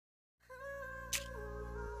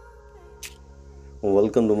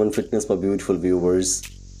Welcome to One Fitness, my beautiful viewers.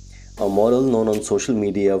 A model known on social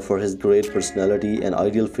media for his great personality and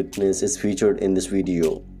ideal fitness is featured in this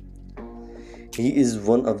video. He is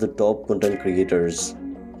one of the top content creators.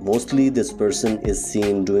 Mostly, this person is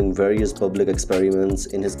seen doing various public experiments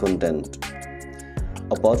in his content.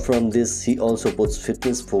 Apart from this, he also puts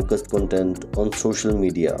fitness-focused content on social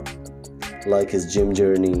media, like his gym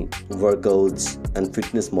journey, workouts, and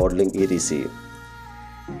fitness modeling etc.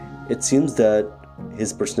 It seems that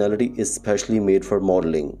his personality is specially made for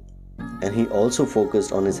modeling, and he also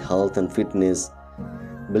focused on his health and fitness,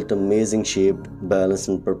 built amazing shaped, balanced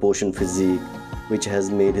and proportioned physique, which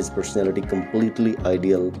has made his personality completely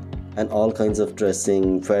ideal, and all kinds of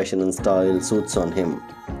dressing, fashion and style suits on him.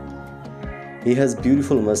 He has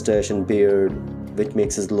beautiful mustache and beard, which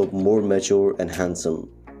makes his look more mature and handsome.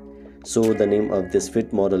 So the name of this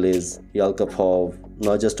fit model is ialkapov,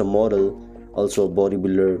 not just a model, also a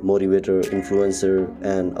bodybuilder, motivator, influencer,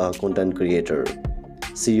 and a content creator.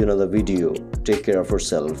 See you in another video. Take care of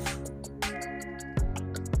yourself.